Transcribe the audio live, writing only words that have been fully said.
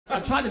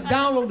tried to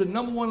download the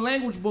 #1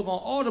 language book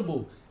on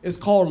Audible. It's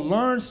called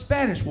Learn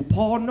Spanish with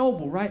Paul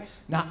Noble, right?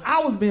 Now,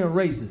 I was being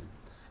racist.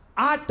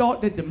 I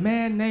thought that the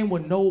man name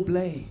was Noble.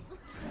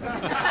 So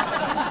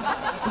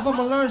if I'm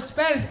gonna learn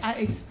Spanish, I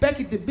expect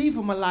it to be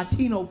from a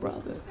Latino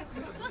brother.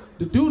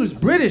 The dude is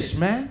British,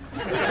 man.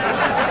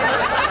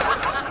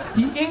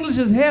 He English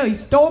as hell. He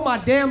stole my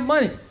damn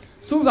money.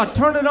 As soon as I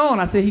turned it on,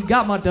 I said, he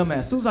got my dumb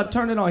ass. As soon as I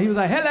turned it on, he was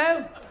like,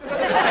 hello.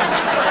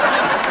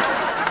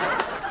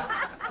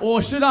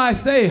 Or should I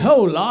say,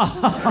 hola?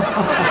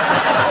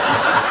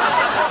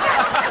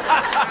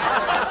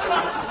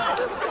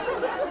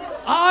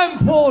 I'm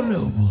Paul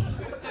Noble.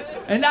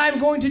 And I'm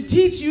going to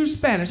teach you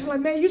Spanish. I'm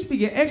like, man, you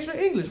speaking extra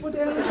English. What the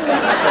hell is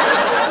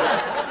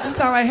that? This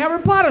sound like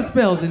Harry Potter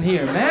spells in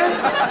here,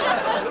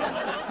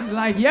 man. He's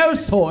like, yo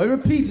soy,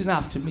 repeating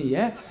after me,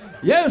 yeah?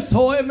 Yo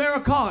soy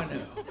Americano,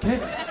 okay?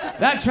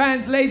 That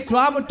translates to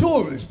I'm a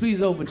tourist,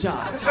 please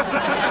overcharge.